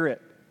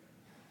Spirit.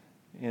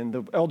 And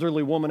the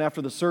elderly woman after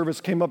the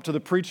service came up to the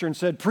preacher and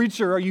said,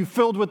 "Preacher, are you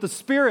filled with the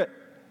Spirit?"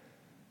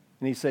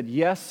 And he said,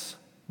 "Yes,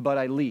 but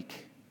I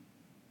leak."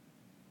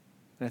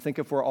 And I think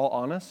if we're all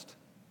honest,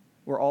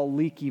 we're all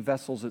leaky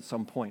vessels at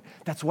some point.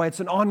 That's why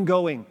it's an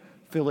ongoing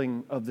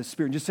filling of the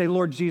Spirit. Just say,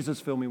 Lord Jesus,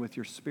 fill me with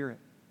your Spirit.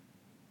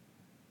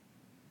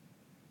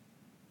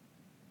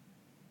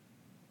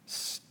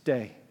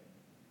 Stay.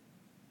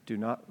 Do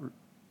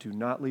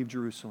not leave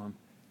Jerusalem,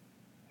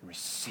 and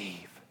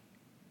receive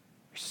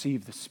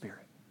the Spirit.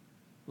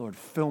 Lord,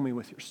 fill me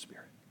with your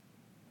Spirit.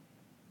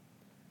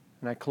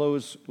 And I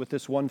close with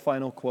this one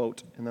final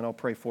quote, and then I'll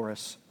pray for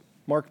us.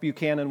 Mark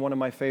Buchanan, one of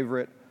my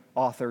favorite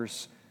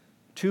authors,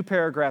 2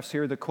 paragraphs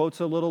here. The quote's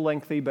a little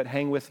lengthy, but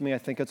hang with me. I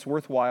think it's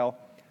worthwhile.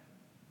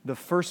 The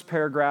first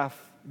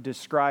paragraph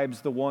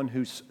describes the one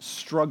who's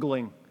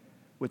struggling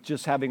with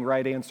just having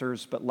right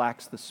answers but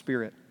lacks the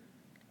Spirit.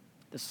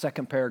 The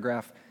second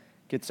paragraph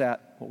gets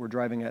at what we're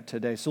driving at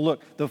today. So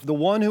look, the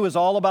one who is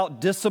all about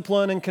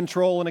discipline and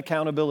control and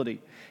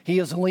accountability. He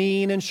is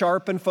lean and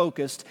sharp and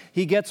focused.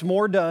 He gets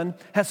more done,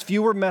 has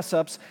fewer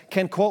mess-ups,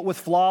 can quote with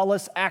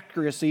flawless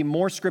accuracy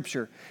more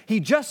scripture. He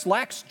just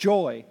lacks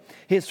joy.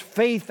 His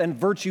faith and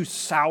virtue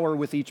sour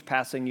with each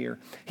passing year.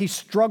 He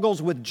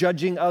struggles with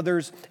judging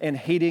others and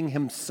hating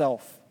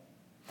himself.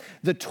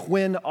 The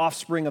twin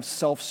offspring of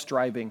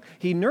self-striving.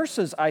 He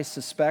nurses, I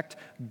suspect,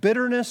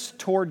 bitterness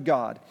toward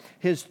God.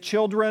 His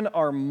children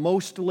are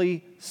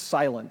mostly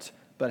silent,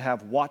 but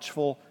have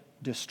watchful,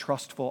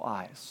 distrustful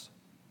eyes.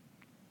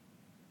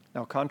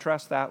 Now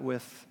contrast that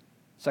with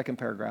second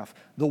paragraph.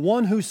 The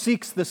one who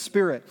seeks the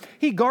Spirit.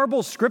 He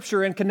garbles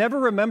Scripture and can never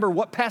remember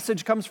what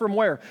passage comes from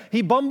where.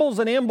 He bumbles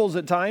and ambles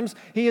at times.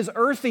 He is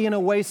earthy in a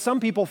way some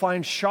people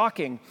find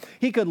shocking.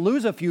 He could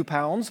lose a few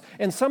pounds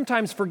and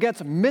sometimes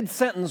forgets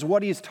mid-sentence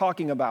what he's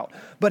talking about.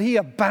 But he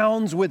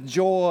abounds with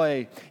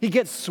joy. He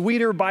gets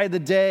sweeter by the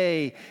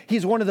day.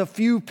 He's one of the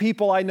few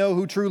people I know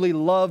who truly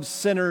loves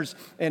sinners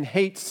and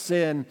hates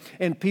sin,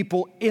 and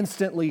people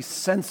instantly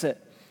sense it.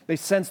 They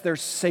sense they're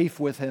safe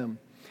with him.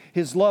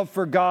 His love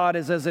for God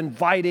is as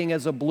inviting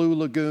as a blue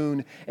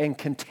lagoon and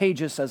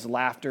contagious as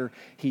laughter.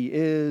 He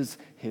is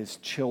his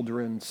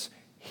children's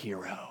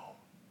hero.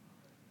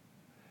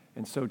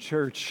 And so,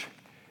 church,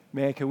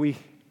 man,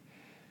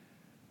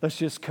 let's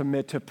just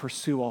commit to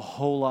pursue a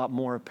whole lot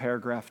more of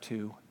paragraph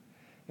 2,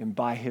 and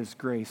by his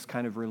grace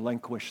kind of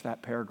relinquish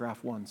that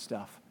paragraph 1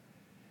 stuff.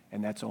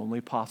 And that's only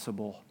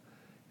possible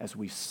as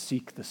we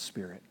seek the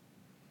Spirit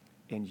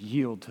and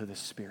yield to the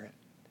Spirit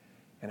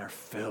and are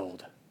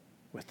filled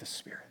with the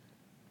Spirit.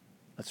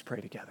 Let's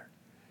pray together.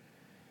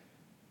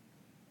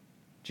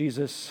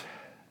 Jesus,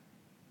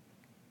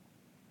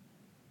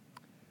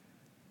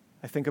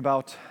 I think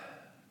about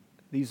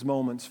these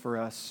moments for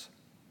us.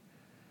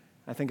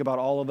 I think about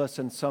all of us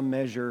in some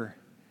measure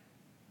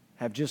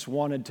have just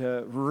wanted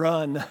to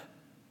run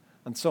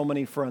on so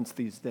many fronts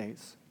these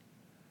days.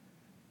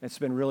 It's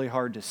been really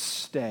hard to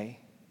stay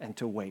and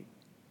to wait.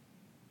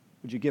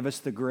 Would you give us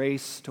the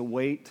grace to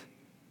wait?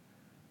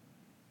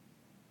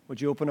 Would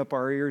you open up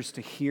our ears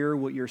to hear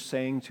what you're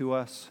saying to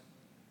us?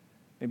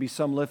 Maybe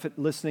some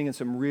listening in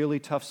some really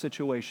tough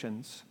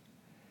situations,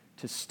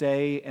 to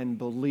stay and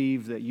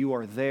believe that you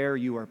are there,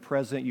 you are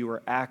present, you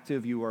are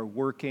active, you are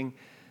working,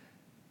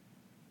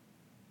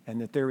 and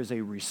that there is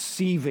a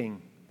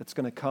receiving that's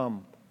going to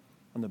come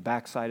on the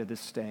backside of this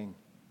staying.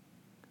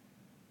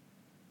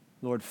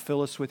 Lord,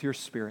 fill us with your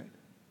Spirit.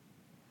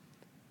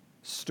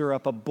 Stir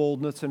up a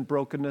boldness and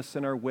brokenness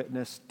in our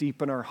witness.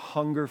 Deepen our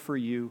hunger for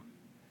you.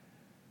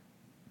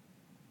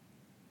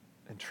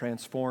 And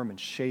transform and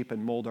shape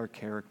and mold our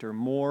character.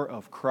 More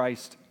of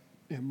Christ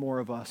and more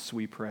of us,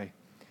 we pray.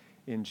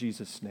 In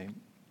Jesus' name,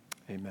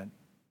 amen.